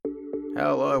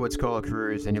Hello, it's Kyle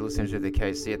Cruz, and you're listening to the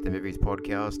KC at the Movies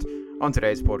podcast. On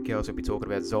today's podcast, we'll be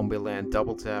talking about Zombieland,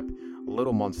 Double Tap,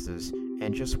 Little Monsters,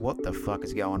 and just what the fuck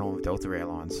is going on with Delta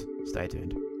Airlines. Stay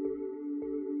tuned.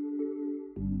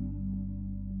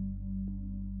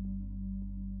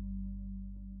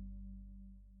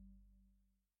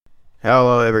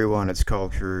 Hello, everyone, it's Kyle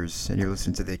Cruz, and you're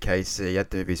listening to the KC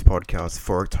at the Movies podcast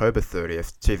for October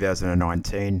 30th,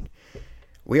 2019.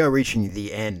 We are reaching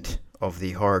the end of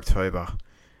the Horror October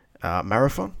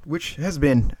marathon, which has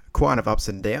been quite of ups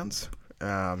and downs.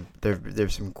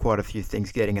 There's some quite a few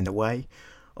things getting in the way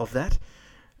of that.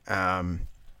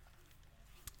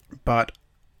 But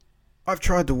I've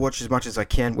tried to watch as much as I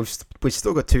can. We've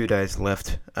still got 2 days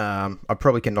left. I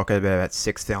probably can knock out about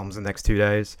 6 films in the next 2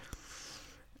 days.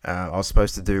 I was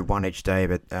supposed to do one each day,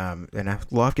 but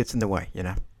life gets in the way.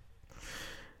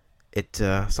 It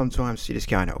sometimes you just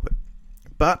can't help it.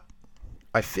 But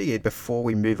I figured before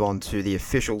we move on to the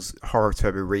official Horror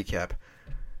October recap,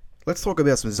 let's talk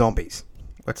about some zombies.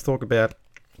 Let's talk about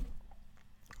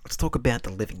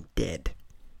the Living Dead.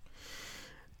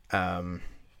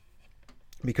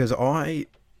 Because in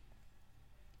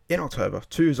October,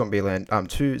 two zombie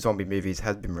movies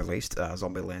had been released.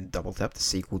 Zombieland Double Tap, the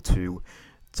sequel to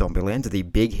Zombieland, the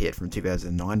big hit from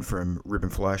 2009 from Ruben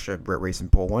Fleischer, Brett Reese, and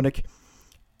Paul Wernick.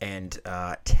 And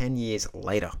 10 years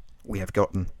later, we have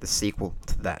gotten the sequel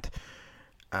to that.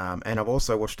 And I've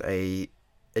also watched a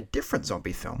different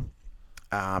zombie film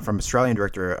from Australian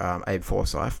director Abe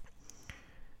Forsyth,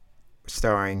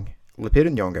 starring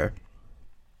Lupita Nyong'o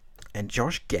and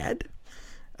Josh Gad.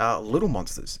 Little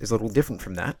Monsters is a little different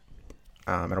from that.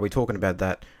 And I'll be talking about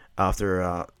that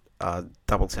after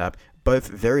Double Tap. Both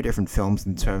very different films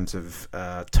in terms of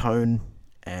tone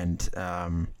and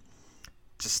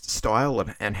just style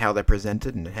and how they're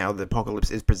presented and how the apocalypse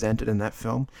is presented in that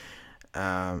film,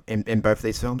 in both of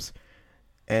these films.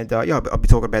 And I'll be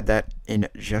talking about that in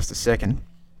just a second.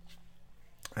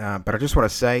 But I just want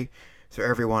to say to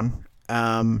everyone,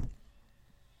 I'm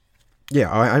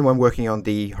working on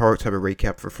the Horror October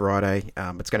recap for Friday.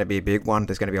 It's going to be a big one.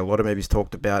 There's going to be a lot of movies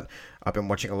talked about. I've been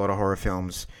watching a lot of horror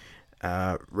films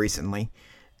recently,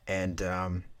 and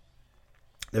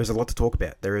there's a lot to talk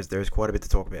about. There is quite a bit to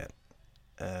talk about.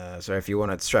 So if you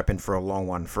want to strap in for a long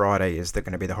one, Friday is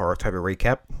going to be the Horror October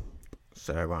recap.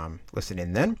 So listen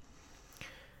in then.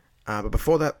 But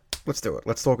before that, let's do it.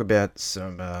 Let's talk about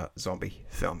some zombie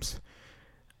films.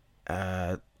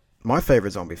 My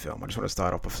favorite zombie film, I just want to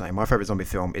start off by saying my favorite zombie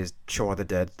film is Shaun of the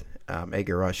Dead.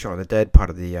 Edgar Wright's Shaun of the Dead, part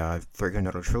of the Three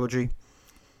Kingdoms trilogy.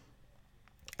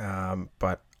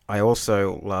 But I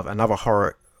also love another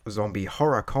zombie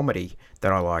horror comedy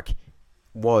that I like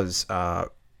was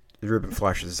Ruben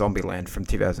Fleischer's Zombieland from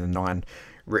 2009,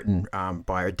 written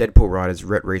by Deadpool writers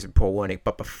Rhett Reese and Paul Wernick.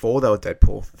 But before they were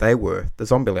Deadpool, they were the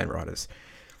Zombieland writers.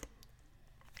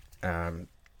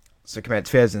 So came out in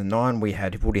 2009, we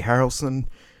had Woody Harrelson,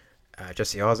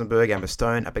 Jesse Eisenberg, Emma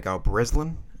Stone, Abigail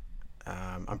Breslin.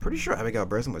 I'm pretty sure Abigail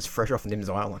Breslin was fresh off Nim's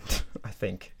Island, I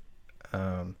think.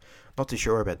 Not too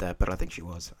sure about that, but I think she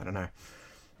was. I don't know.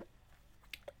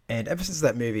 And ever since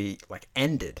that movie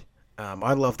ended,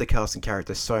 I love the cast and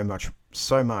characters so much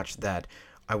that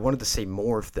I wanted to see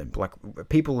more of them.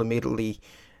 People immediately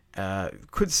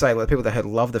could say, people that had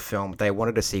loved the film, they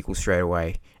wanted a sequel straight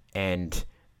away, and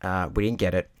we didn't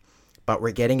get it, but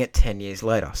we're getting it 10 years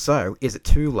later. So, is it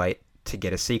too late to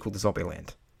get a sequel to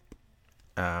Zombieland?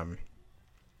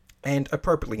 And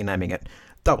appropriately naming it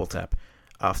Double Tap,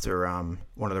 after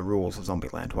one of the rules of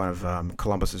Zombieland, one of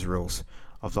Columbus's rules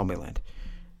of Zombieland.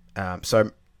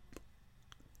 So,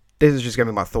 this is just going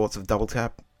to be my thoughts of Double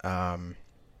Tap.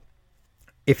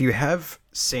 If you have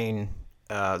seen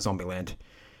Zombieland,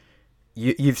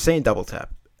 you've seen Double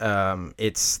Tap.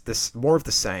 It's more of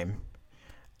the same,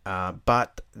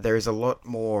 but there's a lot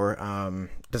more.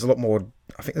 There's a lot more.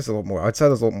 I think there's a lot more. I'd say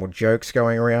there's a lot more jokes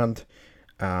going around.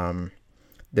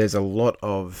 There's a lot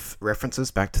of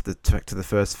references back to the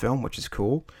first film, which is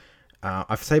cool.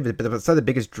 I'd say the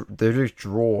biggest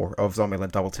draw of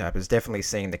Zombieland Double Tap is definitely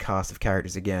seeing the cast of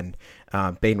characters again,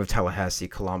 being with Tallahassee,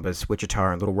 Columbus,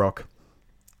 Wichita, and Little Rock,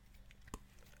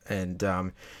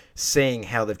 and seeing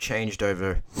how they've changed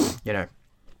over,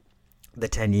 the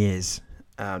 10 years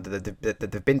that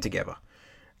they've been together.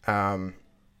 The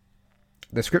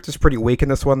script is pretty weak in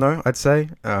this one, though, I'd say,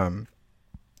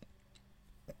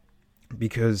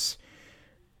 because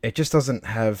it just doesn't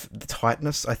have the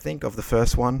tightness, I think, of the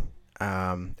first one.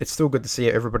 It's still good to see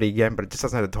everybody again, but it just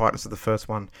doesn't have the tightness of the first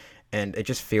one, and it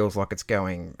just feels like it's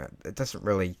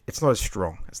not as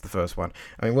strong as the first one.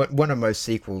 I mean, one of most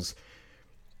sequels,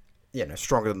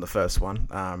 stronger than the first one.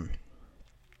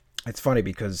 It's funny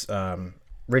because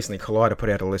recently Collider put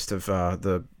out a list of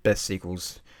the best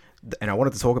sequels, and I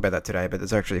wanted to talk about that today. But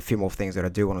there's actually a few more things that I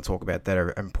do want to talk about that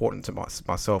are important to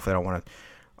myself that I want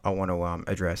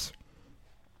to address.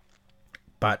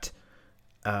 But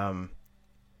um,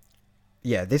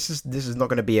 yeah, this is not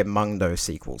going to be among those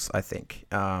sequels, I think.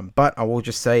 But I will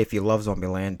just say, if you love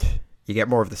Zombieland, you get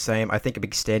more of the same. I think a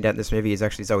big standout in this movie is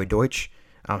actually Zoe Deutsch,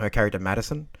 her character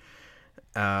Madison.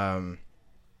 Um,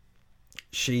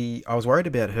 I was worried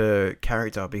about her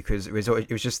character because it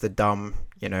was just the dumb,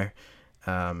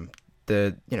 um,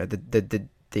 the I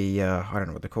don't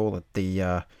know what they call it,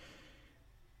 the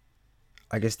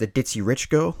I guess the ditzy rich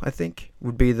girl, I think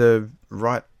would be the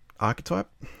right archetype.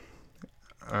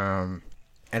 Um,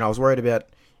 and I was worried about,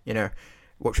 you know,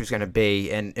 what she was going to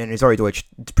be, and Zoe Deutsch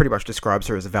pretty much describes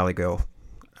her as a valley girl,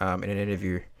 in an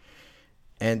interview,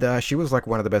 and she was like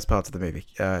one of the best parts of the movie.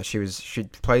 She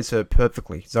plays her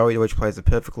perfectly. Zoe Deutsch plays her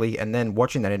perfectly, and then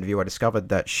watching that interview, I discovered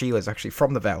that she was actually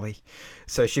from the valley,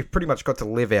 so she pretty much got to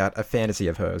live out a fantasy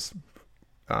of hers,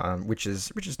 which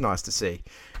is nice to see,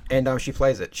 and she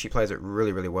plays it. She plays it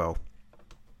really really well.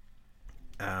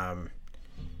 Um,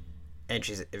 and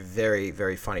she's very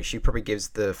very funny. She probably gives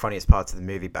the funniest parts of the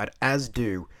movie, but as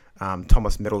do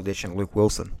Thomas Middleditch and Luke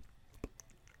Wilson.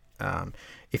 Um,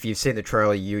 if you've seen the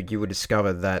trailer, you would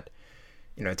discover that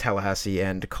Tallahassee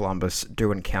and Columbus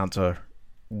do encounter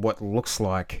what looks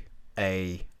like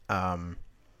a doppelgangers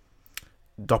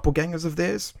of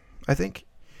theirs, I think.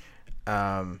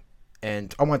 Um,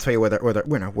 and I won't tell you where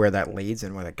that leads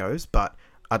and where that goes, but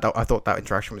I thought that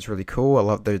interaction was really cool. I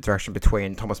love the interaction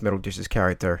between Thomas Middleditch's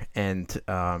character and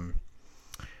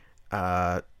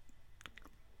uh,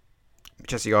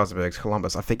 Jesse Eisenberg's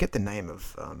Columbus. I forget the name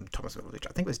of Thomas Middleditch.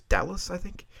 I think it was Dallas. I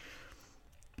think,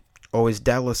 or is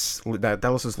Dallas? No,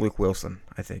 Dallas is Luke Wilson.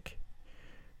 I think.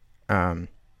 Because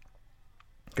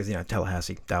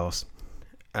Tallahassee, Dallas.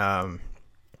 Um,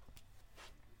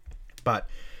 but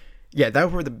yeah,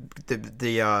 that were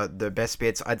the best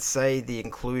bits. I'd say the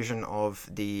inclusion of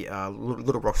the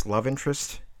Little Rock's love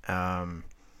interest.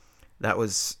 That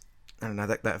was, I don't know,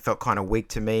 that felt kind of weak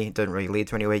to me. It didn't really lead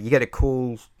to anywhere. You get a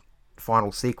cool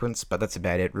final sequence, but that's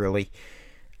about it really.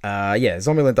 Yeah,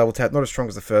 Zombieland Double Tap, not as strong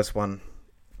as the first one,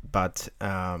 but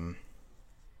I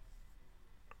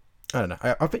don't know.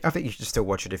 I think you should still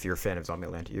watch it if you're a fan of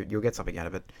Zombieland. You'll get something out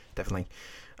of it, definitely.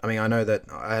 I mean, I know that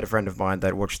I had a friend of mine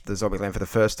that watched the Zombieland for the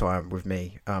first time with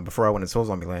me. Before I went and saw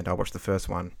Zombieland, I watched the first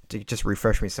one to just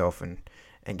refresh myself and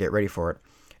get ready for it.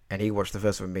 And he watched the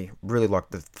first one with me, really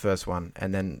liked the first one,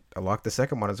 and then I liked the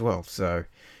second one as well. So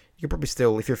you could probably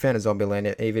still, if you're a fan of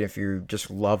Zombieland, even if you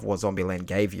just love what Zombieland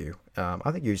gave you,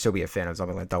 I think you'd still be a fan of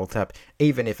Zombieland Double Tap,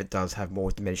 even if it does have more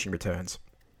diminishing returns.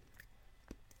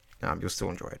 You'll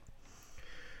still enjoy it.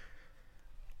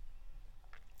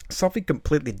 Something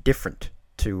completely different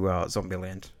to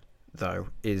Zombieland, though,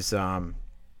 is a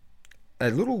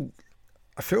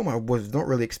film I was not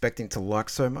really expecting to like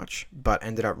so much, but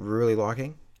ended up really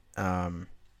liking. Um,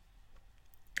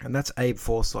 and that's Abe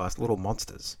Forsyth's Little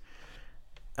Monsters.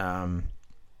 Um,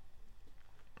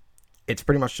 it's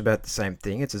pretty much about the same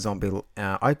thing. It's a zombie.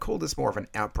 I call this more of an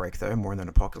outbreak, though, more than an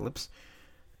apocalypse.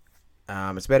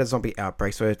 It's about a zombie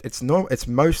outbreak, so it's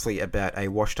mostly about a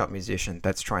washed-up musician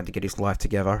that's trying to get his life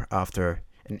together after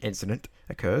an incident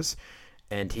occurs,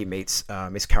 and he meets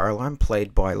Miss Caroline,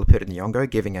 played by Lupita Nyong'o,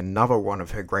 giving another one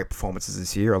of her great performances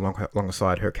this year,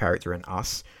 alongside her character in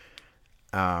Us,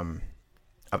 of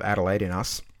Adelaide in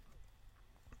Us,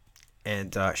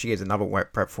 and she gives another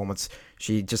great performance.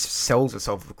 She just sells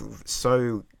herself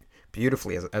so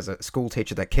beautifully as a school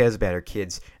teacher that cares about her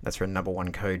kids. That's her number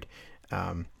one code.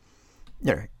 Um,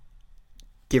 you know,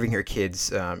 Giving her kids,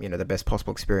 the best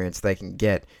possible experience they can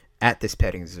get at this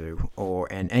petting zoo,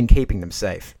 and keeping them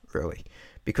safe, really,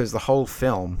 because the whole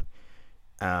film,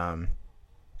 um,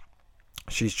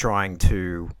 she's trying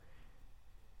to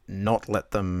not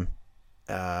let them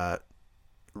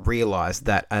realize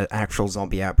that an actual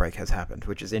zombie outbreak has happened,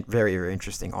 which is very very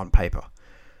interesting on paper.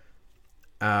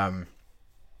 Um,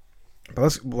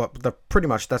 pretty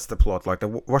much that's the plot. Like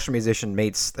the Russian musician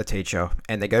meets a teacher,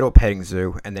 and they go to a petting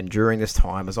zoo. And then during this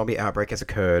time, a zombie outbreak has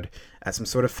occurred at some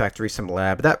sort of factory, some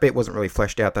lab. That bit wasn't really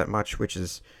fleshed out that much, which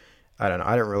is, I don't know.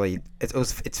 I don't really.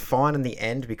 It's fine in the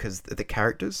end because of the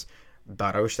characters,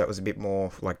 but I wish that was a bit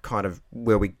more like kind of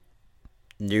where we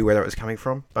knew where it was coming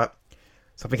from. But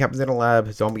something happens in a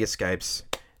lab. Zombie escapes.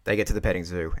 They get to the petting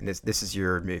zoo, and this is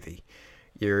your movie.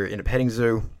 You're in a petting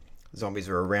zoo. Zombies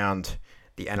are around.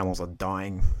 The animals are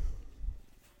dying,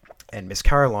 and Miss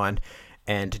Caroline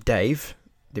and Dave,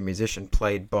 the musician,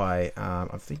 played by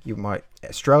I think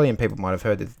Australian people might have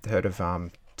heard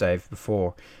of Dave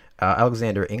before.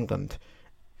 Alexander England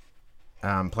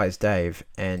plays Dave,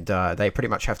 and they pretty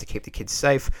much have to keep the kids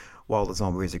safe while the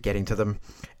zombies are getting to them,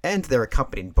 and they're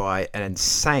accompanied by an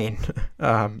insane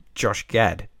Josh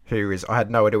Gad, who is, I had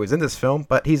no idea was in this film,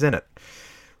 but he's in it.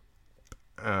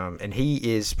 And he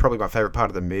is probably my favourite part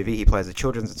of the movie. He plays a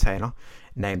children's entertainer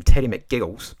named Teddy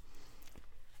McGiggles.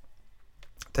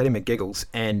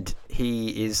 And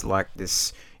he is like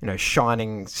this,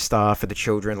 shining star for the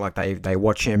children. Like they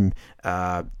watch him.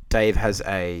 Dave has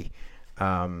a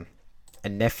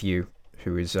nephew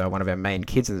who is one of our main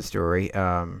kids in the story.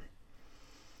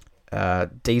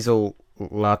 Diesel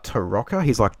La Torroca.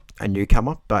 He's like a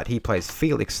newcomer, but he plays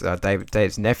Felix,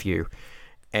 Dave's nephew,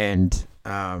 and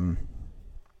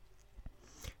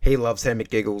he loves Teddy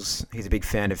McGiggles. He's a big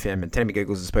fan of him, and Teddy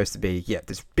McGiggles is supposed to be,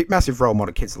 this big, massive role model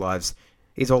in kids' lives.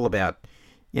 He's all about,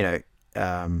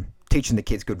 teaching the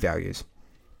kids good values.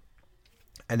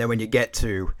 And then when you get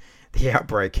to the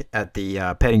outbreak at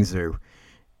the petting zoo,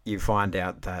 you find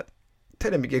out that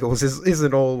Teddy McGiggles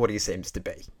isn't all what he seems to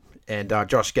be. And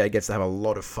Josh Gad gets to have a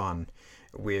lot of fun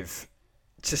with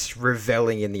just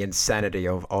reveling in the insanity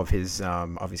of his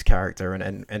character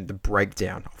and the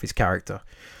breakdown of his character.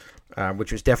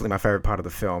 Which was definitely my favorite part of the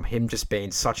film. Him just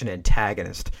being such an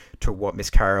antagonist to what Miss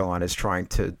Caroline is trying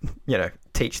to,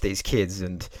 teach these kids,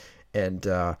 and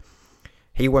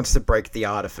he wants to break the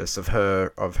artifice of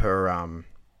her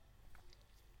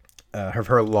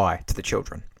lie to the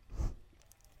children.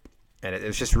 And it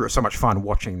was just so much fun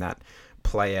watching that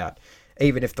play out,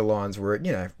 even if the lines were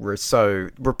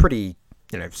pretty,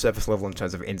 surface level in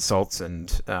terms of insults, and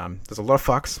there's a lot of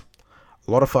fucks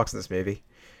in this movie.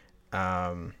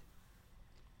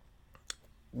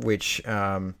 Which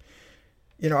I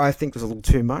think was a little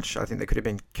too much. I think they could have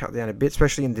been cut down a bit,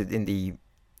 especially in the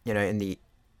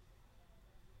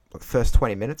first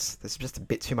 20 minutes. That's just a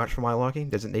bit too much for my liking.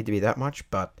 Doesn't need to be that much,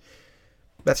 but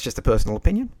that's just a personal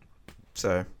opinion.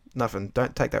 So nothing.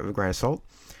 Don't take that with a grain of salt.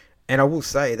 And I will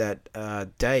say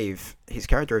that Dave, his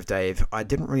character of Dave, I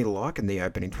didn't really like in the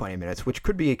opening 20 minutes, which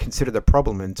could be considered a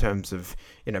problem in terms of,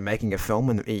 making a film.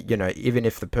 And, even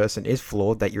if the person is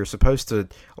flawed, that you're supposed to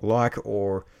like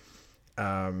or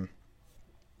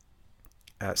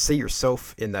see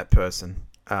yourself in that person,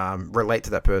 relate to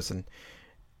that person,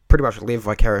 pretty much live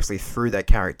vicariously through that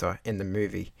character in the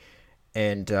movie.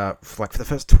 And for the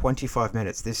first 25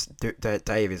 minutes, this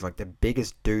Dave is like the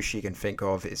biggest douche you can think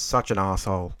of. Is such an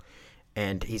asshole.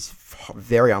 And he's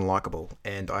very unlikable,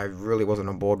 and I really wasn't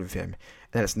on board with him.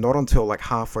 And it's not until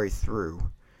halfway through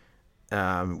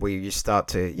where you start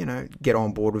to, get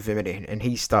on board with him, and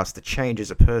he starts to change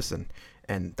as a person,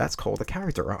 and that's called a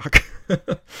character arc.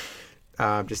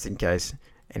 Just in case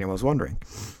anyone was wondering.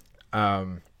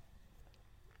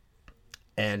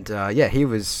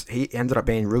 He ended up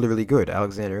being really, really good.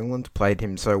 Alexander England played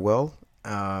him so well.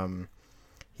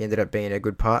 He ended up being a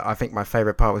good part. I think my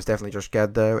favourite part was definitely Josh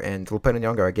Gad, though, and Lupita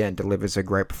Nyong'o, again, delivers a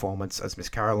great performance as Miss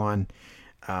Caroline.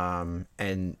 And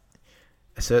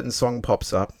a certain song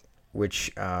pops up,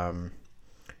 which I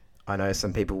know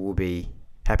some people will be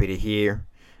happy to hear,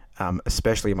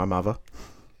 especially my mother.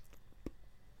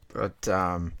 But,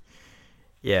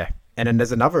 And then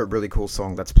there's another really cool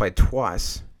song that's played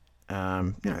twice.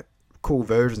 Cool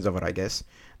versions of it, I guess,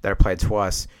 that are played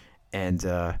twice. And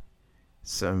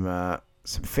some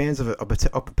fans of a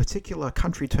particular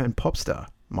country-turned pop star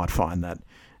might find that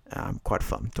quite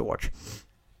fun to watch.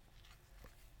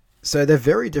 So they're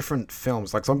very different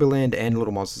films. Like Zombieland and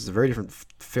Little Monsters are very different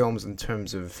films in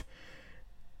terms of,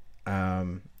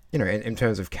 in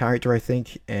terms of character, I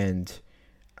think. And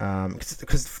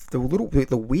because the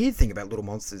weird thing about Little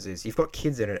Monsters is you've got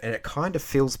kids in it, and it kind of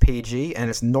feels PG.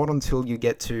 And it's not until you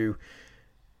get to,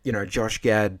 Josh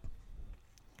Gad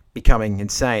becoming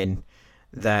insane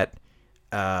that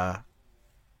that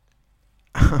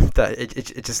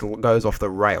it just goes off the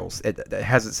rails. It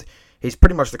has he's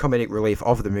pretty much the comedic relief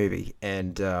of the movie,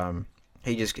 and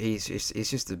he's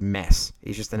just a mess.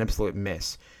 He's just an absolute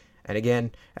mess. And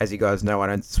again, as you guys know, I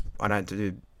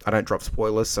don't drop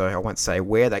spoilers, so I won't say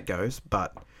where that goes,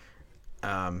 but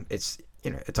it's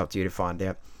up to you to find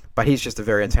out. But he's just a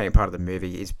very entertaining part of the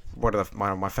movie. He's one of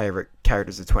my favorite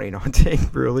characters of 2019,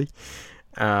 really.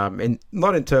 And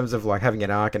not in terms of having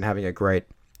an arc and having a great,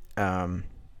 it's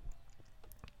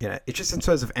just in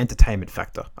terms of entertainment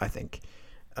factor. I think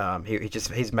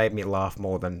he's made me laugh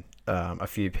more than a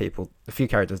few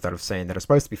characters that I've seen that are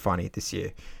supposed to be funny this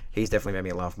year. He's definitely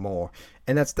made me laugh more,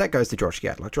 and that goes to Josh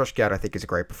Gad. Josh Gad, I think, is a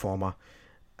great performer.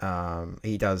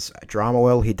 He does drama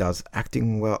well. He does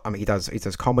acting well. I mean, he does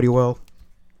comedy well,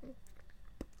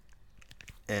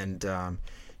 and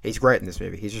he's great in this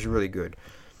movie. He's just really good.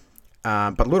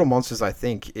 But Little Monsters, I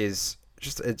think, is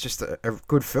just a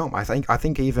good film. I think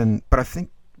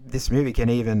this movie can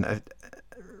even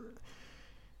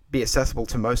be accessible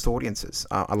to most audiences.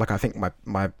 I think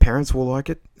my parents will like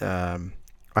it.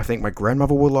 I think my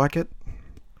grandmother will like it.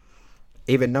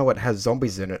 Even though it has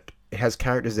zombies in it, it has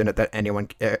characters in it that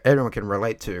everyone can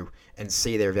relate to and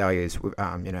see their values.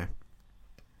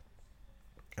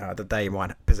 That they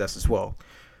might possess as well.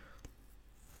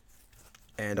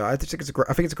 And I think it's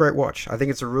a great watch. I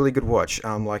think it's a really good watch.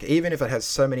 Like even if it has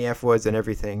so many f words and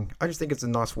everything, I just think it's a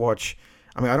nice watch.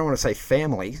 I mean, I don't want to say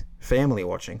family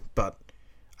watching, but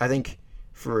I think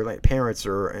for like parents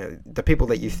or the people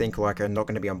that you think like are not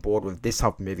going to be on board with this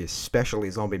type of movie, especially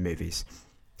zombie movies,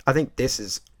 I think this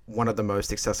is one of the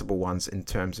most accessible ones in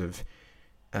terms of,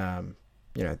 their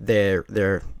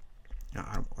I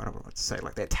don't know what to say,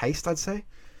 like their taste, I'd say,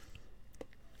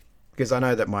 because I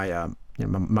know that my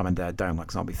mum and dad don't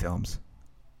like zombie films,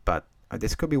 but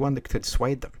this could be one that could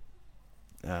sway them.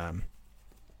 Um,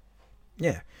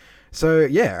 yeah. So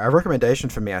yeah, a recommendation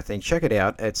for me, I think. Check it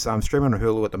out. It's streaming on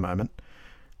Hulu at the moment.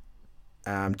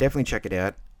 Definitely check it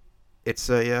out. It's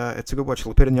a good watch.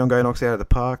 Lupita Nyong'o knocks it out of the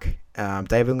park.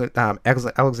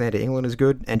 Alexander England is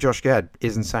good, and Josh Gad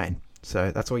is insane.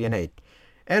 So that's all you need,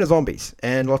 and zombies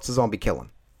and lots of zombie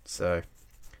killing. So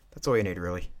that's all you need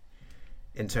really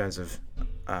in terms of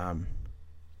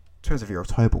your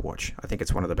October watch. I think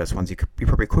it's one of the best ones you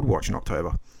probably could watch in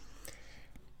October.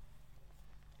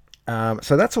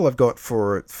 So that's all I've got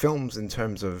for films in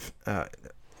terms of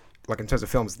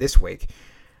films this week.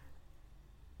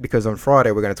 Because on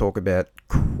Friday we're going to talk about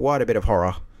quite a bit of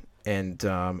horror, and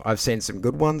I've seen some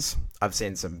good ones, I've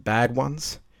seen some bad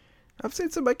ones, I've seen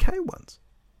some okay ones.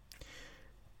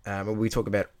 We'll be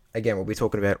talking about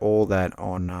all that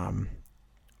on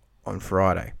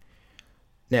Friday.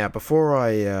 Now, before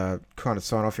I kind of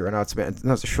sign off here, I know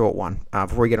it's a short one.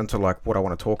 Before we get into like what I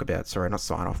want to talk about, sorry, not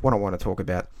sign off. What I want to talk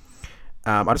about.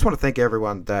 I just want to thank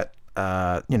everyone that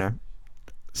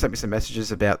sent me some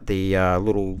messages about the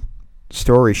little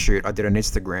story shoot I did on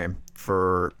Instagram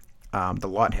for the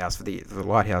lighthouse, for the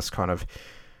lighthouse kind of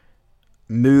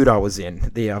mood I was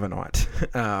in the other night.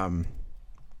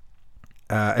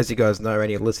 As you guys know,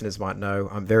 any listeners might know,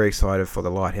 I'm very excited for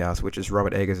The Lighthouse, which is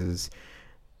Robert Eggers'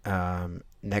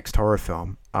 next horror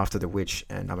film after The Witch,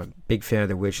 and I'm a big fan of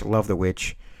The Witch. Love The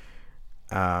Witch.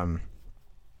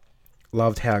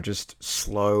 Loved how just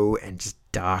slow and just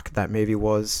dark that movie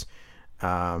was.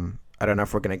 I don't know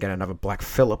if we're going to get another Black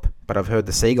Phillip, but I've heard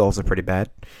the seagulls are pretty bad.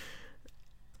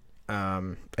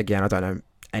 Again, I don't know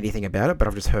anything about it, but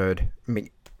I've just heard. I mean,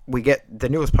 we get the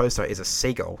newest poster is a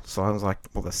seagull, so I was like,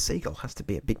 well, the seagull has to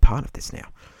be a big part of this now.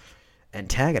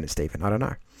 Antagonist, even, I don't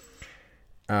know.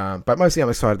 But mostly I'm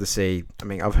excited to see. I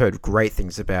mean, I've heard great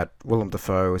things about Willem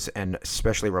Dafoe's and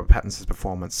especially Robert Pattinson's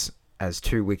performance as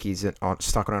two wikis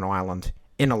stuck on an island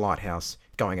in a lighthouse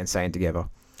going insane together.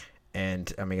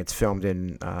 And I mean, it's filmed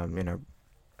in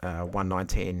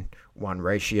 1:19:1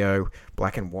 ratio,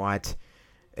 black and white.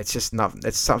 It's just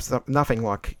nothing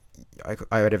like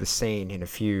I had ever seen in a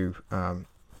few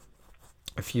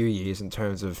years in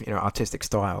terms of artistic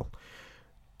style,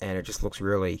 and it just looks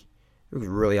really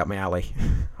up my alley.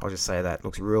 I'll just say that it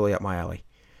looks really up my alley.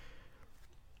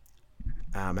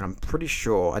 And I'm pretty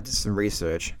sure I did some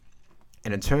research,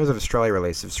 and in terms of Australia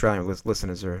release, if Australian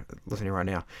listeners are listening right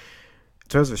now. In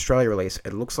terms of Australia release,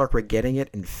 it looks like we're getting it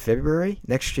in February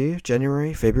next year,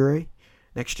 February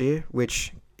next year,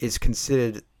 which is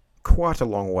considered quite a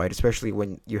long wait, especially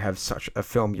when you have such a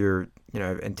film you're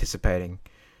anticipating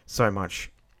so much.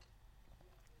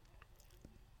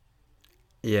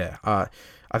 Yeah, I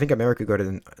think America got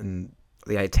it in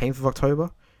the 18th of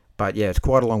October, but yeah, it's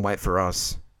quite a long wait for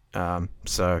us.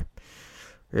 So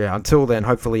yeah, until then,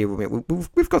 hopefully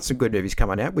we've got some good movies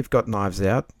coming out. We've got Knives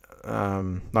Out.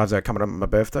 Knives Out coming up on my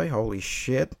birthday. Holy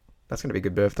shit, that's gonna be a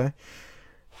good birthday.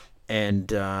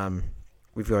 And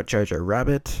we've got Jojo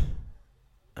Rabbit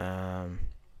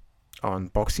on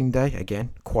Boxing Day.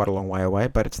 Again, quite a long way away,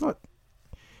 but it's not.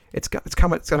 It's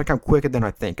gonna come quicker than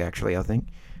I think. Actually, I think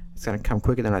it's gonna come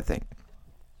quicker than I think.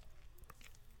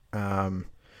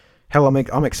 Hell,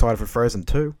 I'm excited for Frozen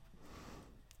 2.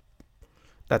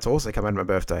 That's also coming on my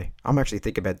birthday. I'm actually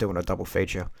thinking about doing a double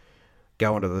feature.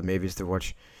 Going to the movies to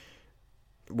watch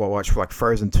like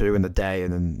Frozen 2 in the day,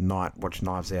 and then night watch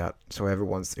Knives Out. So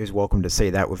everyone is welcome to see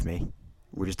that with me.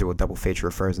 We'll just do a double feature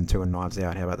of Frozen 2 and Knives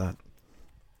Out. How about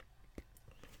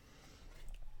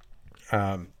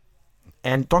that?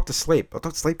 And Doctor Sleep.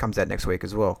 Doctor Sleep comes out next week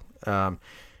as well. A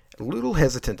little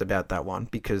hesitant about that one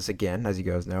because, again, as you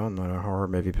guys know, I'm not a horror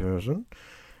movie person.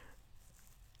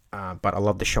 But I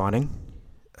love The Shining.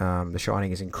 The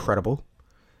Shining is incredible.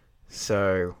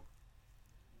 So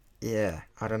yeah,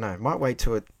 I don't know. Might wait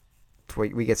till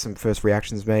we get some first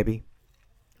reactions maybe,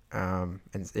 and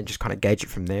just kind of gauge it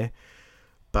from there.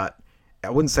 But I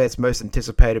wouldn't say it's most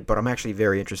anticipated, but I'm actually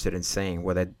very interested in seeing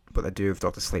what they do with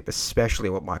Doctor Sleep, especially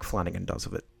what Mike Flanagan does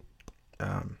with it.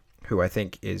 Who I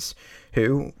think is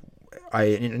who I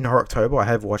in October I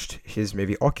have watched his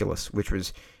movie Oculus, which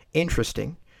was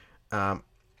interesting. Um,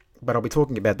 but I'll be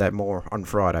talking about that more on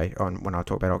Friday on when I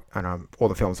talk about all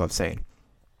the films I've seen.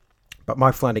 But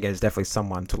Mike Flanagan is definitely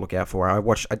someone to look out for.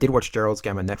 I did watch Gerald's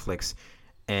Game on Netflix,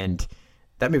 and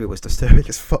that movie was disturbing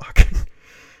as fuck.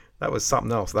 That was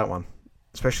something else. That one,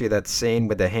 especially that scene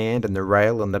with the hand and the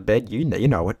rail and the bed. You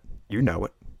know it. You know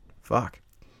it. Fuck.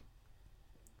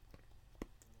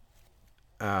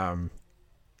 Um.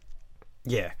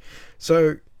 Yeah.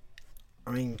 So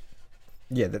I mean,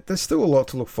 yeah. There's still a lot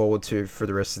to look forward to for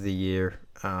the rest of the year.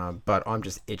 But I'm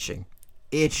just itching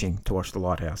to watch The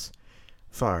Lighthouse.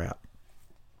 Far out.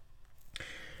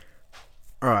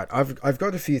 All right, I've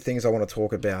got a few things I want to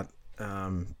talk about.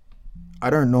 Um,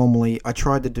 I don't normally. I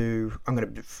tried to do. I'm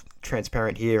going to be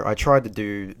transparent here. I tried to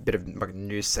do a bit of like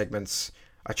news segments.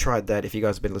 I tried that. If you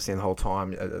guys have been listening the whole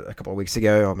time, a couple of weeks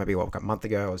ago, or maybe a month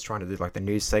ago, I was trying to do like the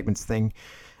news segments thing,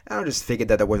 and I just figured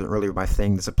that wasn't really my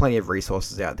thing. There's plenty of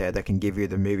resources out there that can give you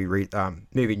the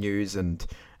movie news, and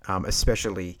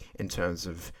especially in terms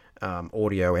of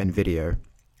audio and video,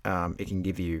 it can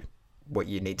give you what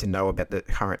you need to know about the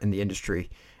current in the industry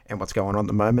and what's going on at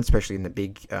the moment, especially in the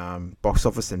big box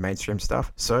office and mainstream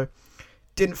stuff. So,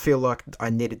 didn't feel like I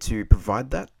needed to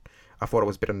provide that. I thought it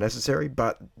was a bit unnecessary,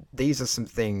 but these are some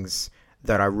things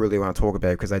that I really want to talk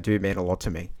about because they do mean a lot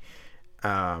to me.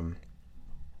 Um,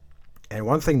 and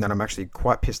one thing that I'm actually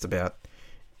quite pissed about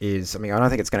is, I mean, I don't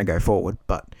think it's going to go forward,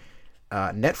 but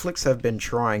Netflix have been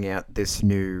trying out this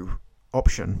new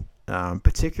option,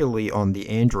 particularly on the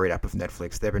Android app of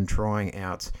Netflix. They've been trying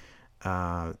out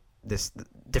this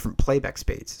different playback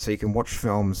speeds, so you can watch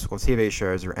films or TV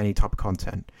shows or any type of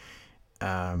content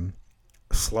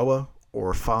slower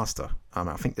or faster.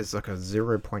 I think there's like a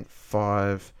 0.5.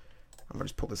 I'm gonna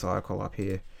just pull this article up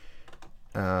here.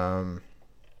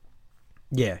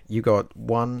 Yeah, you got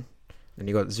one, then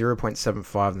you got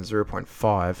 0.75 and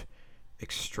 0.5,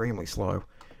 extremely slow,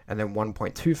 and then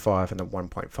 1.25 and then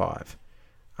 1.5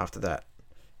 after that,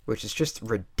 which is just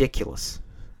ridiculous.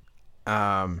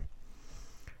 Um,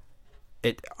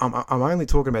 I'm only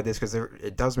talking about this because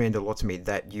it does mean a lot to me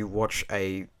that you watch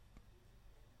a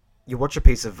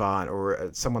piece of art or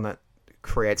someone that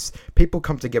creates people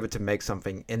come together to make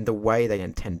something in the way they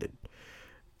intended.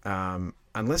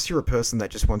 Unless you're a person that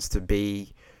just wants to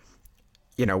be,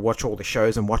 watch all the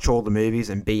shows and watch all the movies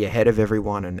and be ahead of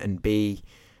everyone and be,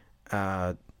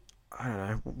 I don't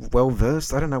know, well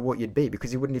versed. I don't know what you'd be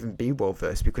because you wouldn't even be well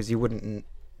versed because you wouldn't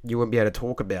be able to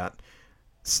talk about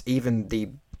even the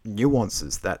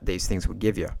nuances that these things would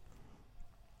give you,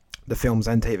 the films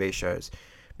and TV shows,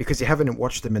 because you haven't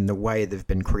watched them in the way they've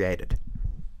been created.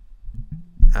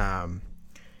 Um,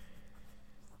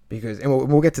 and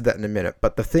we'll get to that in a minute.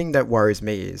 But the thing that worries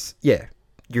me is, yeah,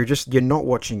 you're not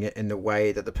watching it in the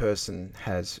way that the person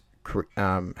has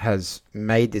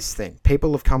made this thing.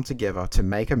 People have come together to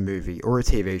make a movie or a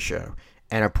TV show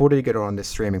and are putting it on this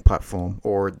streaming platform,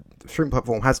 or the streaming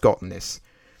platform has gotten this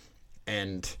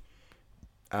and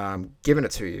given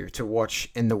it to you to watch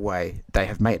in the way they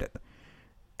have made it.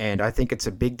 And I think it's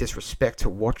a big disrespect to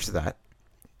watch that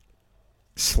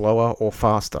slower or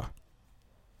faster.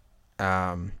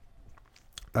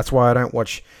 That's why I don't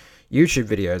watch YouTube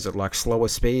videos at like slower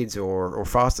speeds or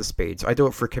faster speeds. I do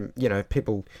it for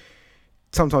people.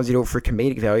 Sometimes you do it for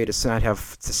comedic value to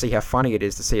see how funny it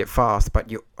is to see it fast.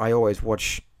 But I always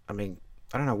watch. I mean,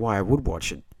 I don't know why I would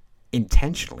watch it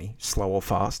intentionally slow or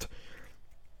fast.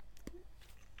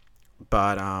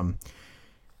 But I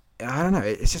don't know.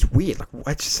 It's just weird.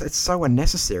 Like it's so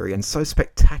unnecessary and so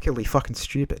spectacularly fucking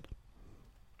stupid.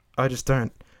 I just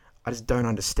don't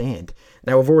understand.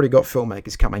 Now we've already got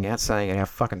filmmakers coming out saying how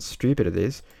fucking stupid it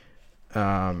is.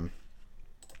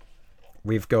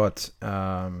 We've got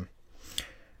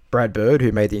Brad Bird,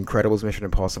 who made The Incredibles, Mission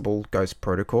Impossible, Ghost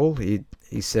Protocol. He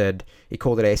said he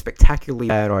called it a spectacularly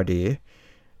bad idea.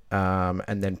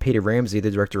 And then Peter Ramsey,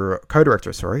 the co-director,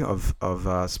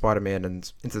 of Spider-Man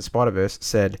and Into the Spider-Verse,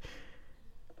 said,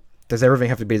 "Does everything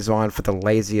have to be designed for the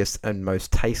laziest and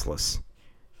most tasteless?"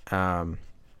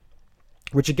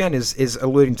 Which again is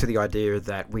alluding to the idea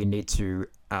that we need to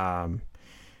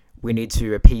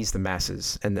appease the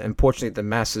masses, and unfortunately, the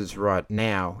masses right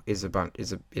now is in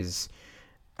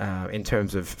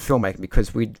terms of filmmaking,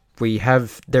 because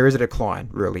there is a decline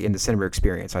really in the cinema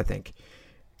experience, I think.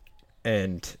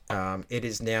 And it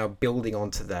is now building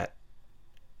onto that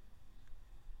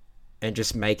and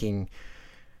just making.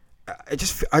 I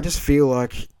just feel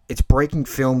like it's breaking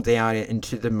film down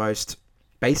into the most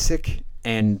basic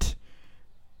and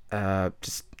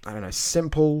just, I don't know,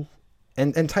 simple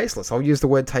and tasteless. I'll use the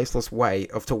word tasteless way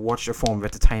of to watch a form of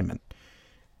entertainment.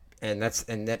 And that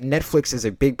Netflix is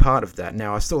a big part of that.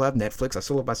 Now, I still have Netflix. I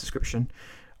still have my subscription.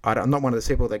 I'm not one of those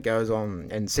people that goes on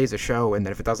and sees a show, and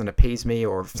then if it doesn't appease me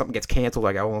or if something gets cancelled,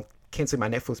 I go, well, cancel my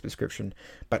Netflix subscription.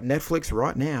 But Netflix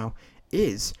right now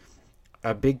is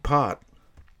a big part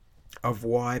of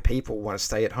why people want to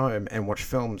stay at home and watch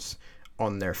films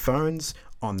on their phones,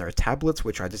 on their tablets,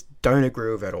 which I just don't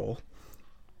agree with at all.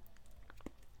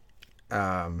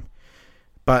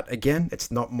 But again,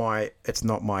 it's not my,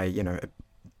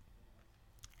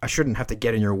 I shouldn't have to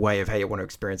get in your way of how you want to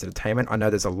experience entertainment. I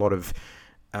know there's a lot of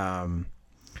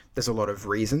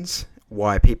reasons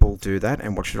why people do that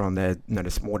and watch it on their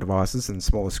small devices and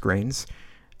smaller screens.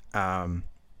 And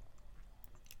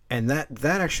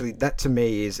that to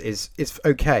me is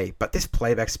okay, but this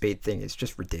playback speed thing is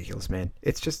just ridiculous, man.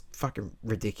 It's just fucking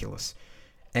ridiculous,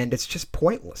 and it's just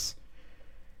pointless.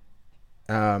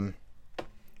 Aaron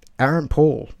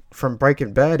Paul from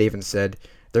Breaking Bad even said,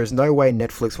 "There's no way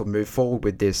Netflix will move forward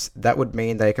with this. That would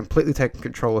mean they are completely taking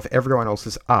control of everyone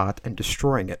else's art and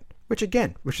destroying it." Which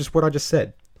is what I just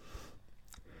said.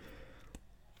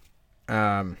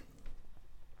 Yeah.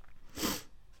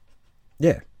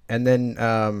 And then,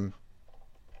 oh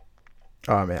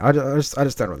man, I just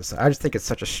don't know what to say. I just think it's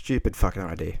such a stupid fucking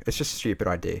idea. It's just a stupid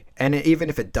idea. And even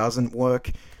if it doesn't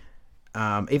work,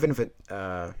 even if it,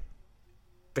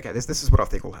 okay, this is what I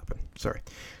think will happen. Sorry.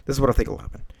 This is what I think will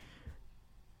happen.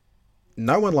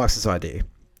 No one likes this idea.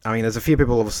 I mean, there's a few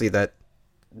people obviously that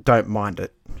don't mind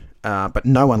it, but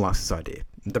no one likes this idea.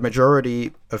 The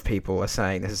majority of people are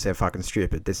saying this is so fucking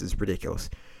stupid. This is ridiculous.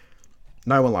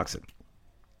 No one likes it.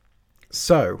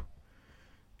 So,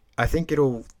 I think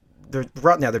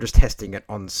right now they're just testing it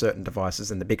on certain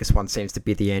devices, and the biggest one seems to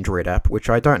be the Android app, which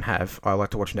I don't have. I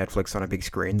like to watch Netflix on a big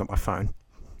screen, not my phone.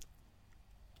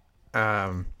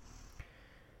 I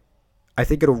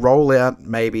think it'll roll out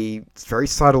maybe very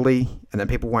subtly, and then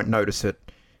people won't notice it,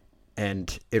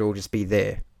 and it'll just be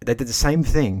there. They did the same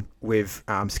thing with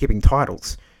skipping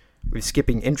titles, with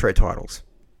skipping intro titles.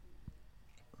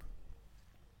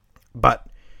 But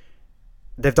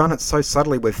they've done it so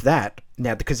subtly with that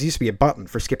now, because there used to be a button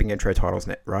for skipping intro titles,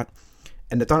 right?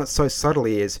 And they've done it so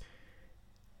subtly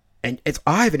and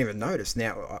I haven't even noticed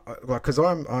now, because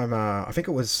I think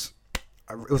it was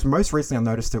most recently I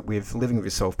noticed it with Living with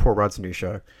Yourself, Paul Rudd's new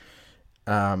show,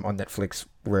 on Netflix,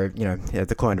 where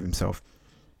the clone of himself.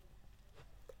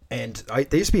 And there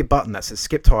used to be a button that says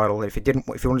skip title. If you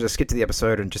wanted to skip to the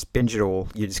episode and just binge it all,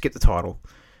 you just skip the title.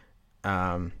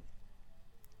 And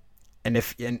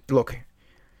look.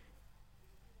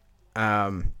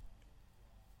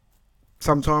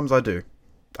 Sometimes I do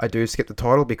skip the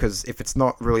title, because if it's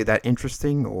not really that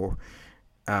interesting, or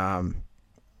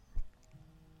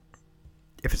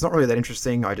if it's not really that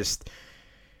interesting, I just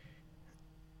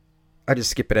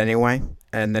skip it anyway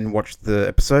and then watch the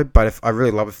episode. But if I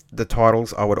really love the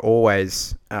titles, I would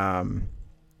always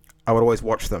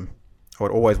watch them.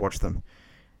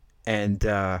 And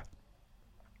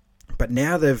but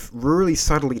now they've really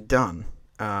subtly done.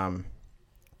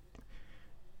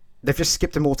 They've just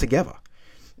skipped them all together.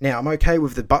 Now, I'm okay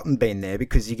with the button being there,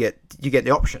 because you get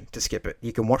the option to skip it.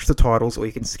 You can watch the titles or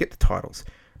you can skip the titles.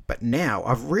 But now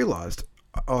I've realised,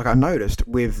 like I noticed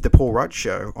with the Paul Rudd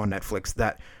show on Netflix,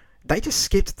 that they just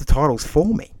skipped the titles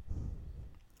for me.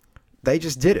 They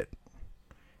just did it.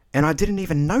 And I didn't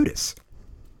even notice.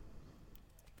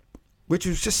 Which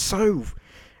was just so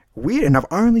weird. And I've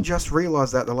only just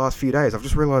realised that the last few days. I've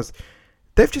just realised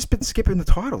they've just been skipping the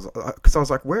titles. Because I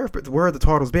was like, where are the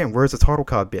titles been? Where's the title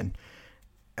card been?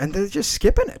 And they're just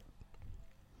skipping it.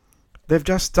 They've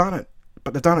just done it.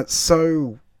 But they've done it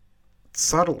so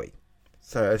subtly.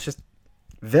 So it's just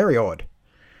very odd.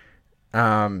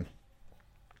 And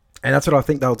that's what I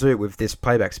think they'll do with this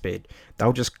playback speed.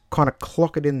 They'll just kind of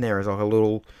clock it in there as like a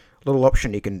little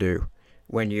option you can do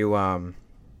when you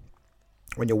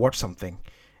watch something.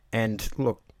 And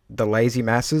look, the lazy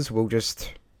masses will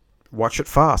just watch it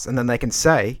fast, and then they can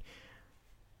say,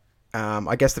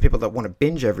 I guess the people that want to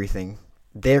binge everything,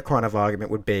 their kind of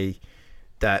argument would be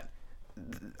that,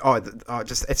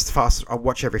 it's fast. I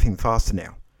watch everything faster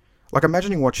now. Like,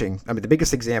 imagining watching. I mean, the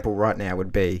biggest example right now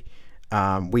would be,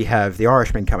 we have The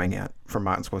Irishman coming out from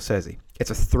Martin Scorsese. It's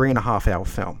a 3.5-hour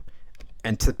film,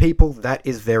 and to people that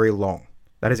is very long.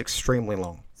 That is extremely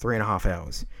long. 3.5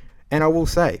 hours. And I will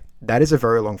say that is a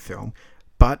very long film,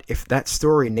 But if that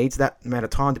story needs that amount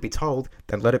of time to be told,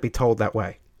 then let it be told that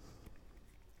way.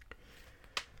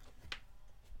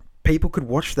 People could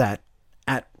watch that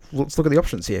at, let's look at the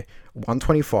options here,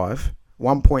 125,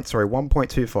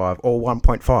 1.25, or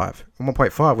 1.5.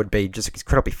 1.5 would be just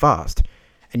incredibly fast,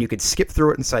 and you could skip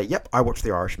through it and say, yep, I watched The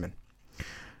Irishman.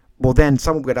 Well, then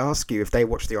someone would ask you if they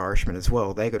watched The Irishman as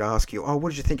well. They could ask you, oh, what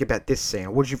did you think about this scene?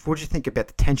 Or what did you think about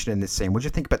the tension in this scene? What did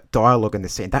you think about dialogue in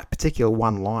this scene? That particular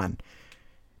one line.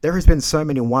 There has been so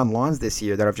many one lines this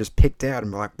year that I've just picked out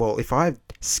and be like, well, if I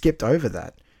skipped over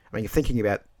that, I mean, you're thinking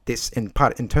about this in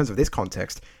terms of this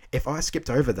context, if I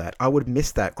skipped over that, I would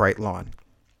miss that great line.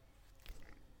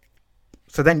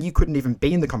 So then you couldn't even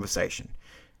be in the conversation.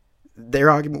 Their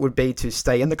argument would be to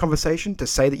stay in the conversation, to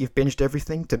say that you've binged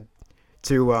everything, to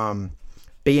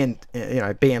be in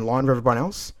line with everyone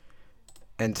else,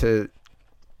 and to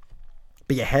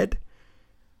be ahead.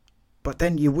 But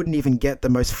then you wouldn't even get the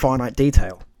most finite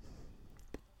detail.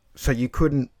 So you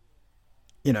couldn't,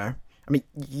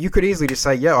 you could easily just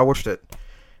say, yeah, I watched it,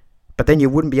 but then you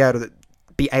wouldn't be able to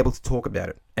talk about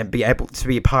it and be able to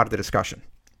be a part of the discussion.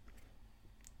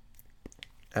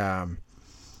 I'm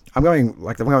going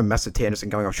massive tangents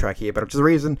and going off track here, but just the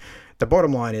reason, the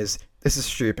bottom line is, this is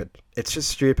stupid. It's just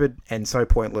stupid and so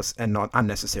pointless and not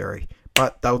unnecessary.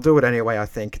 But they'll do it anyway, I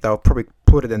think. They'll probably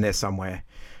put it in there somewhere.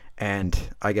 And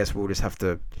I guess we'll just have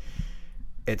to...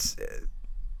 It's...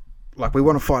 Like, we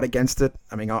want to fight against it.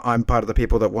 I mean, I'm part of the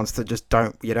people that wants to just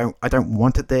I don't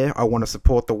want it there. I want to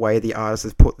support the way the artist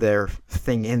has put their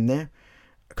thing in there.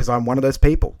 Because I'm one of those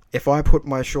people. If I put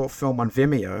my short film on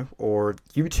Vimeo or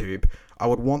YouTube, I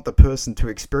would want the person to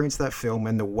experience that film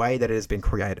in the way that it has been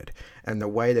created and the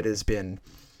way that it has been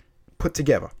put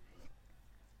together.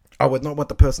 I would not want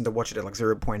the person to watch it at like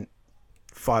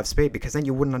 0.5 speed, because then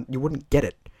you wouldn't get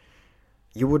it.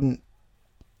 You wouldn't.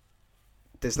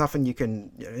 There's nothing you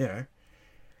can, yeah.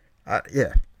 I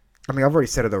mean, I've already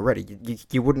said it already.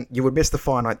 You would miss the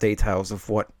finite details of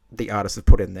what the artist has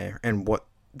put in there and what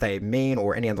they mean,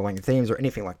 or any underlying themes or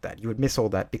anything like that. You would miss all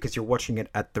that because you're watching it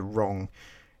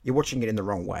you're watching it in the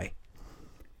wrong way.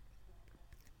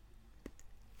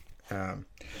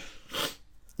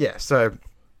 So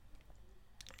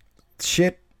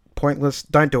shit, pointless.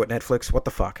 Don't do it, Netflix. What the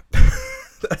fuck?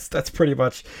 that's pretty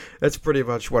much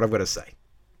what I'm gonna say.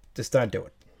 Just don't do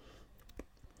it.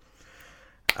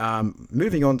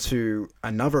 Moving on to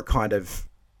another kind of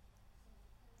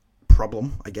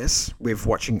problem, I guess, with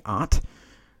watching art.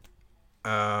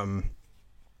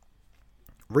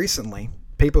 Recently,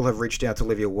 people have reached out to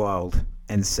Olivia Wilde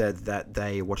and said that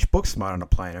they watched Booksmart on a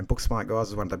plane. And Booksmart, guys,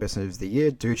 is one of the best movies of the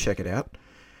year. Do check it out.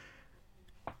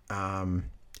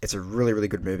 It's a really, really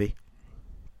good movie.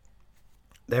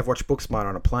 They've watched Booksmart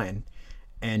on a plane,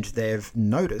 and they've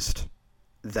noticed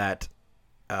that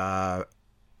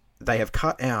they have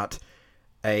cut out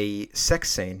a sex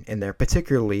scene in there,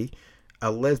 particularly a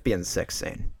lesbian sex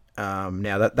scene.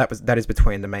 Now that is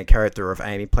between the main character of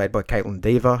Amy, played by Caitlin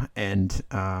Dever, and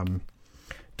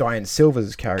Diane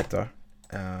Silver's character.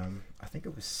 I think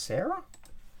it was Sarah.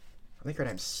 I think her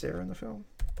name's Sarah in the film.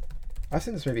 I've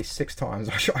seen this movie 6 times.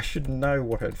 I should know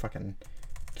what her fucking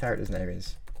character's name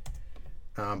is.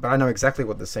 But I know exactly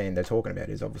what the scene they're talking about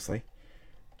is, obviously.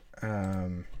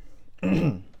 Get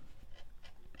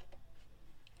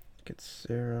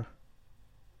Sarah.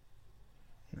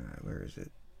 No, where is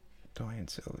it? Diane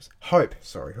Silvers. Hope.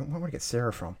 Sorry, where would I get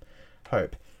Sarah from?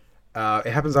 Hope.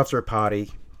 It happens after a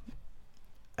party.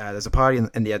 There's a party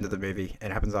in the end of the movie, and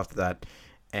it happens after that.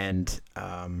 And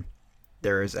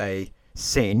there is a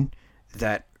scene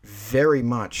that very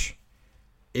much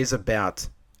is about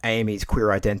Amy's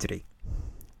queer identity.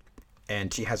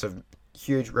 And she has a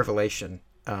huge revelation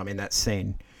in that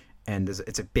scene. And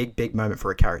it's a big, big moment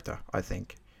for a character, I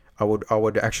think. I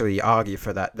would actually argue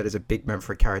for that is a big moment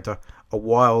for a character.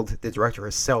 Wilde, the director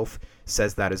herself,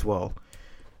 says that as well.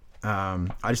 I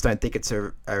just don't think it's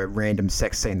a random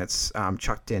sex scene that's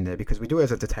chucked in there, because we do it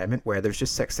as entertainment, where there's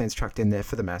just sex scenes chucked in there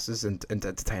for the masses and to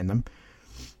entertain them.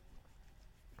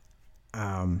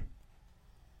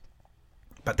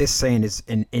 But this scene is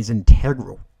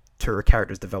integral to her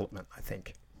character's development, I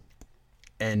think.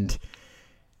 And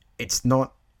it's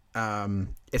not...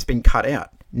 it's been cut out.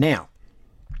 Now,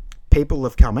 people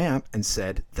have come out and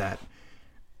said that,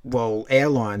 well,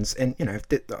 airlines, and,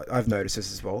 I've noticed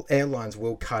this as well, airlines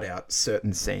will cut out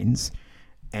certain scenes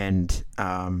and,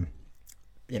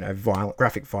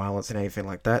 graphic violence and anything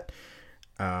like that.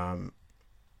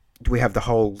 We have the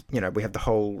whole,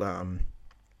 the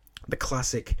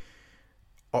classic,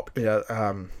 classic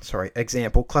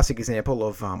example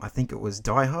of, I think it was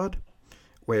Die Hard,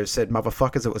 where it said,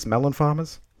 motherfuckers, it was melon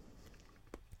farmers.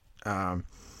 Um,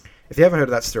 if you haven't heard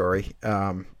of that story,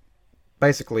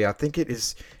 basically, I think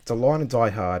it's a line in Die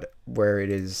Hard where it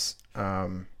is,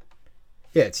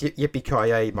 it's yippee ki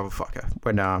yay motherfucker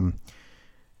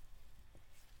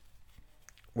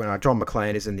when John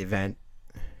McClane is in the event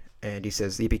and he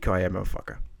says yippee ki yay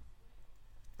motherfucker,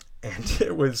 and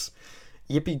it was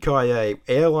yippee ki yay.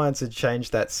 Airlines had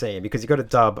changed that scene because you got to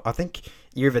dub. I think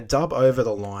you either dub over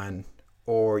the line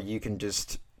or you can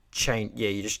just change. Yeah,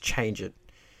 you just change it.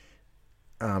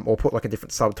 Or put like a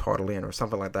different subtitle in or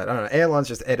something like that. I don't know. Airlines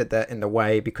just edit that in the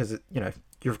way because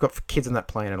you've got kids in that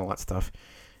plane and all that stuff,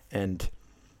 and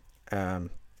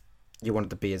you want it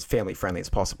to be as family friendly as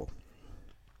possible.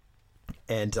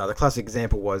 And the classic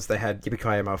example was they had yippee ki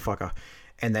yay motherfucker,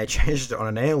 and they changed it on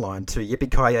an airline to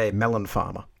yippee ki yay melon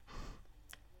farmer.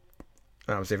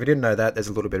 So if you didn't know that, there's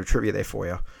a little bit of trivia there for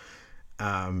you.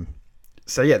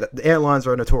 So yeah, the airlines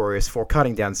are notorious for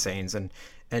cutting down scenes and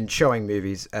showing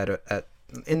movies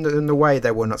in the way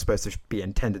they were not supposed to be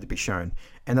intended to be shown,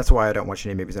 and that's why I don't watch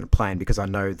any movies in a plane, because I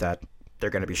know that they're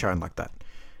going to be shown like that.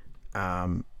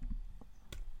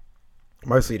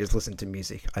 Mostly just listen to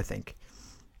music, I think,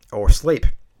 or sleep.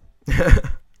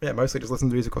 Yeah, mostly just listen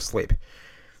to music or sleep.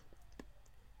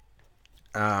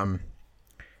 And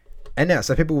now,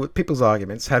 so people's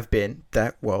arguments have been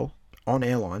that, well, on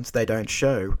airlines they don't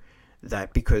show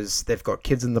that because they've got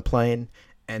kids in the plane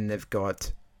and they've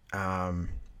got people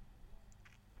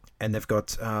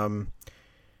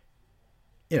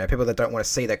that don't want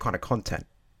to see that kind of content.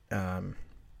 But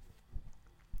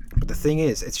the thing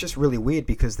is, it's just really weird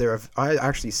because I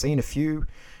actually seen a few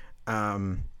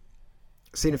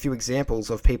examples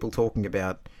of people talking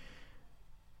about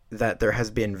that there has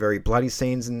been very bloody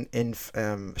scenes in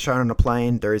shown on a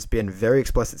plane. There has been very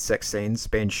explicit sex scenes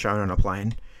being shown on a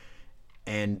plane,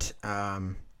 and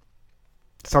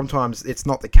sometimes it's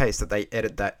not the case that they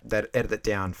edit it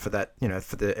down for that,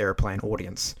 for the airplane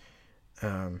audience.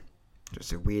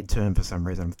 Just a weird term for some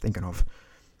reason I'm thinking of.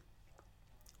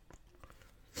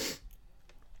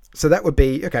 So that would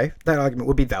be okay. That argument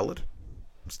would be valid.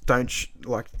 Don't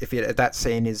if that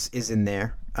scene is in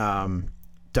there.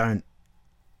 Don't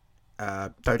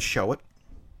show it.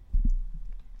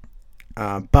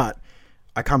 But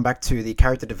I come back to the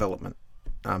character development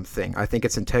thing. I think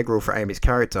it's integral for Amy's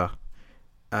character.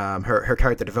 Her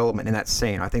character development in that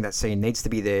scene. I think that scene needs to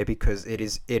be there because it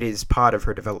is part of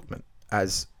her development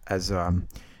as and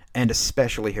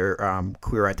especially her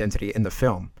queer identity in the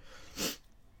film.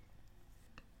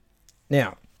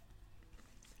 Now,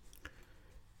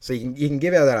 so you can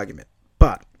give out that argument,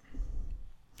 but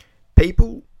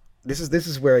people, this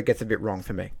is where it gets a bit wrong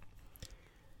for me.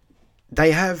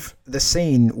 They have the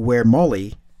scene where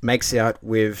Molly makes out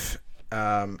with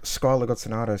Skylar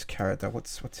Gonzanato's character.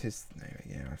 What's his name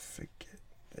again? I forget.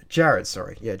 Jared.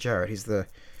 Sorry, yeah, Jared. He's the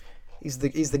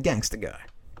gangster guy.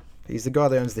 He's the guy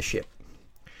that owns the ship.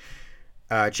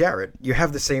 Jared. You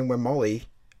have the scene where Molly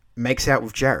makes out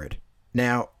with Jared.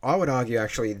 Now, I would argue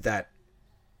actually that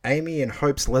Amy and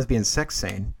Hope's lesbian sex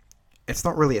scene, it's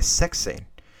not really a sex scene.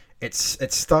 It's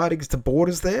starting to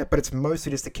borders there, but it's mostly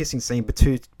just a kissing scene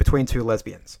between two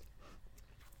lesbians.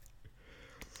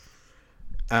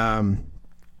 And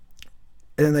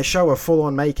then they show a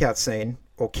full-on make-out scene,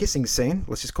 or kissing scene,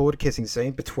 let's just call it a kissing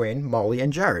scene, between Molly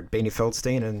and Jared, Beanie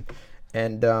Feldstein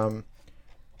and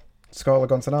Skylar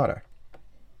Gonzanato.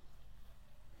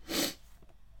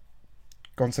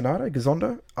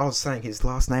 Gazondo? I was saying his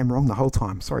last name wrong the whole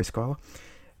time. Sorry, Skylar.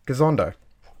 Gazondo. I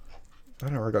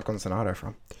don't know where I got Gonzanato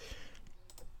from.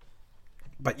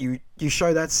 But you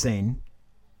show that scene.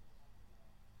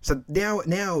 So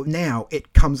now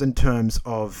it comes in terms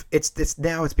of it's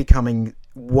becoming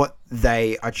what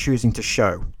they are choosing to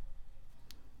show.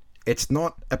 It's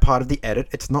not a part of the edit.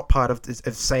 It's not part of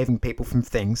saving people from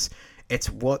things. It's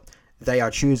what they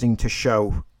are choosing to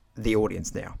show the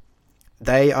audience now.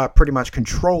 They are pretty much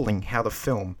controlling how the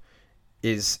film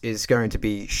is going to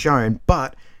be shown.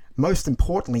 But most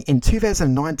importantly, in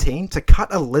 2019, to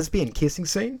cut a lesbian kissing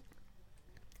scene?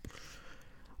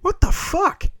 What the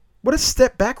fuck? What a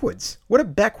step backwards. What a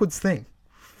backwards thing.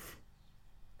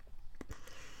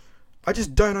 I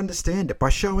just don't understand it. By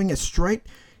showing a straight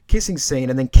kissing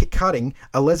scene and then cutting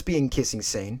a lesbian kissing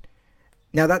scene.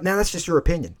 Now that's just your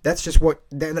opinion. That's just what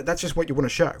you want to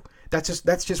show.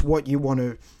 That's just what you want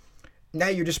to. Now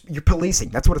you're policing.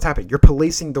 That's what it's happening. You're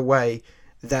policing the way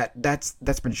that's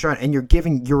been shown, and you're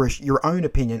giving your own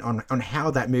opinion on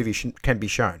how that movie can be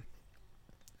shown.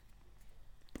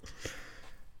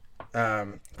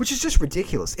 Which is just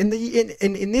ridiculous. In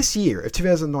this year of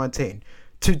 2019,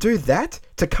 to do that,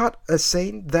 to cut a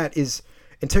scene that is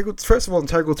integral, first of all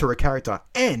integral to her character,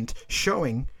 and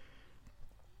showing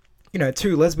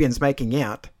two lesbians making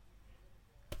out.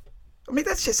 I mean,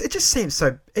 it just seems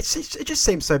so, it just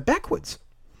seems so backwards.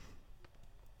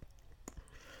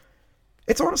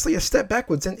 It's honestly a step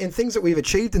backwards in things that we've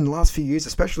achieved in the last few years,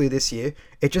 especially this year.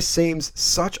 It just seems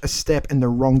such a step in the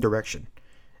wrong direction.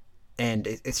 And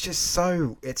it's just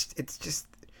so, it's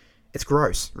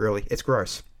gross, really. It's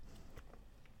gross.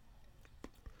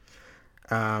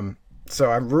 So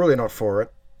I'm really not for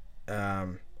it.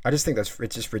 I just think it's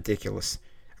just ridiculous.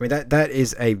 I mean, that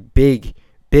is a big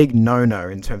no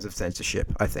in terms of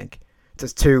censorship. I think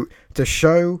just to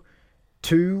show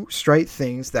two straight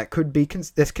things that could be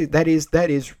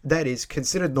that is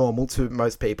considered normal to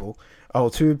most people. Oh,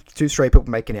 two straight people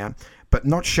making out, but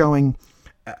not showing.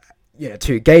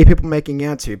 To gay people making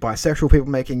out, to bisexual people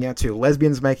making out, to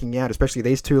lesbians making out, especially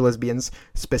these two lesbians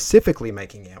specifically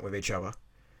making out with each other.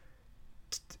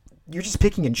 You're just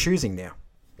picking and choosing now.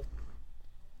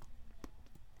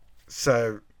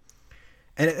 So,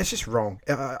 and it's just wrong.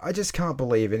 I just can't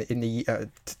believe in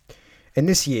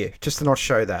this year just to not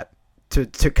show that, to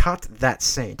cut that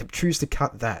scene, to choose to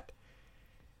cut that.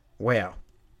 Wow.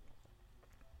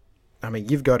 I mean,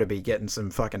 you've got to be getting some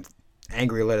fucking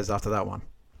angry letters after that one.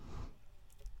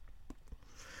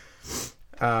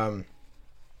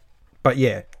 But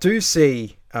yeah, do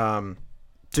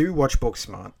watch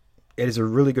Booksmart. It is a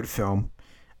really good film.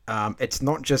 It's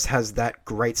not just has that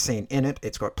great scene in it.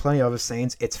 It's got plenty of other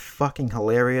scenes. It's fucking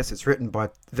hilarious. It's written by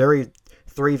three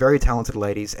very talented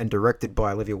ladies and directed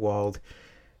by Olivia Wilde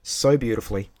so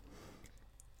beautifully.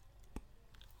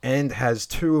 And has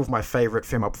two of my favorite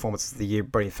female performances of the year.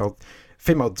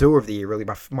 Female duo of the year, really.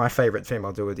 My favorite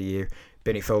female duo of the year,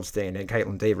 Benny Feldstein and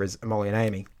Caitlin Dever as Molly and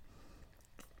Amy.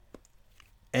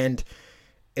 And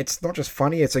it's not just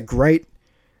funny, it's a great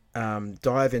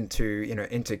dive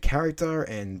into character,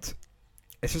 and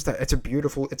it's a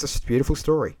beautiful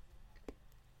story.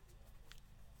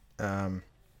 And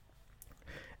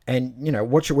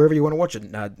watch it wherever you want to watch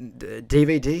it.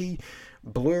 DVD,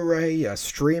 Blu-ray,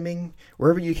 streaming,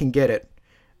 wherever you can get it.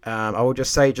 I would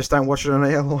just say, just don't watch it on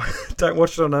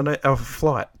a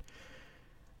flight,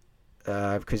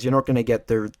 because you're not going to get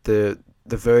the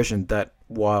version that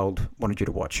Wilde wanted you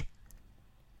to watch.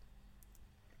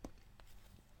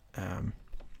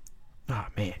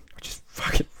 Man, just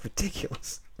fucking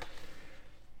ridiculous.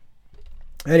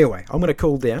 Anyway, I'm gonna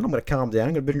cool down. I'm gonna calm down.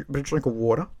 I'm gonna have a drink of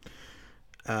water.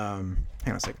 Hang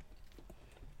on a sec.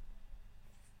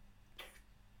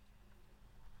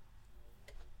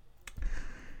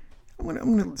 I'm gonna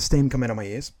let steam come out of my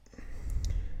ears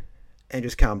and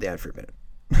just calm down for a minute.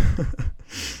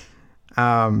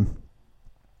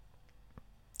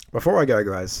 Before I go,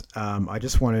 guys, I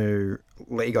just want to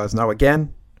let you guys know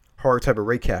again, Horrortober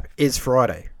recap is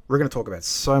Friday. We're going to talk about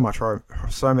so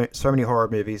many horror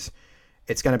movies.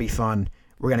 It's going to be fun.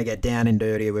 We're going to get down and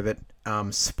dirty with it.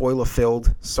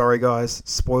 Spoiler-filled, sorry guys,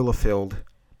 spoiler-filled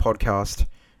podcast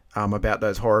about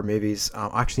those horror movies.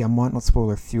 Actually, I might not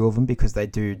spoil a few of them because I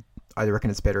reckon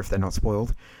it's better if they're not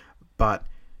spoiled. But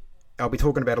I'll be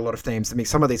talking about a lot of themes. I mean,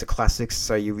 some of these are classics,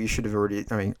 so you should have already...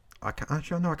 I mean, I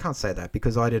can't say that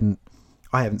because I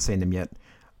haven't seen them yet.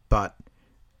 But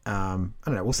I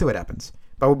don't know. We'll see what happens.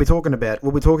 But we'll be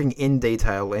talking in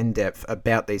detail, in depth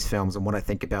about these films and what I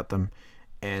think about them,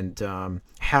 and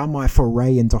how my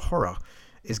foray into horror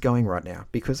is going right now.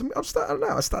 Because I'm starting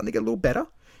to get a little better.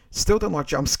 Still don't like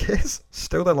jump scares.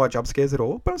 Still don't like jump scares at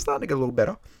all. But I'm starting to get a little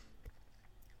better.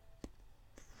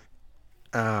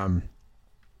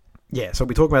 Yeah. So we'll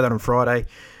be talking about that on Friday,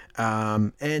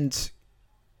 and.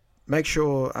 Make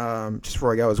sure, just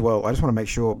before I go as well, I just want to make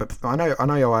sure, but I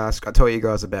know you'll ask, I tell you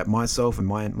guys about myself and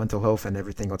my mental health and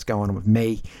everything that's going on with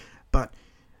me, but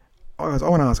I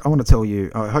want to tell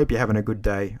you, I hope you're having a good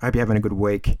day, I hope you're having a good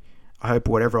week, I hope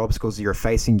whatever obstacles you're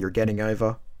facing, you're getting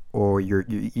over, or you're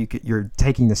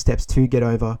taking the steps to get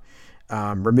over,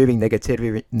 removing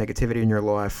negativity in your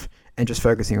life, and just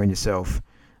focusing on yourself,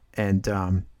 and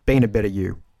being a better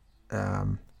you.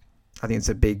 I think it's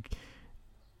a big...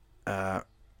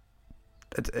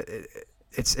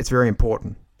 It's very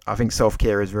important. I think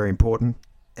self-care is very important,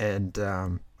 and I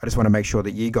just want to make sure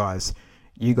that you guys,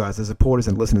 the supporters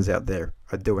and listeners out there,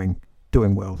 are doing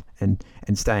well and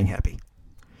staying happy.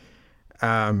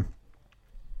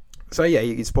 So yeah,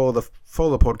 you can follow the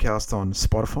podcast on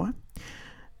Spotify.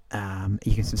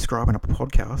 You can subscribe on Apple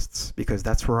Podcasts because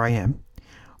that's where I am,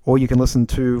 or you can listen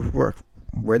to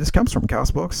where this comes from,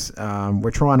 Castbox.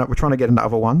 We're trying to get into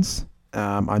other ones.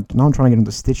 I know I'm trying to get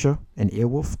into Stitcher and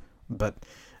Earwolf, but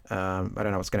I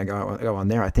don't know what's going to go on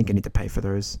there. I think I need to pay for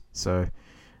those, so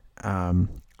I'm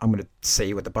going to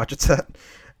see what the budget's at.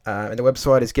 And the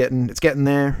website is getting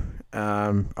there.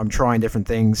 I'm trying different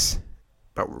things,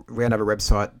 but we're gonna have a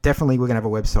website. Definitely, we're gonna have a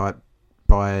website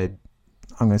by,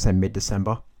 I'm gonna say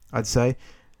mid-December. I'd say,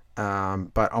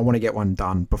 but I want to get one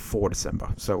done before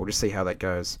December. So we'll just see how that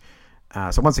goes.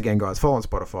 So once again, guys, follow on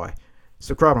Spotify,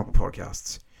 subscribe on Apple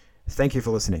Podcasts. Thank you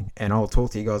for listening, and I'll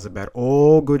talk to you guys about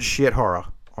all good shit horror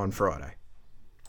on Friday.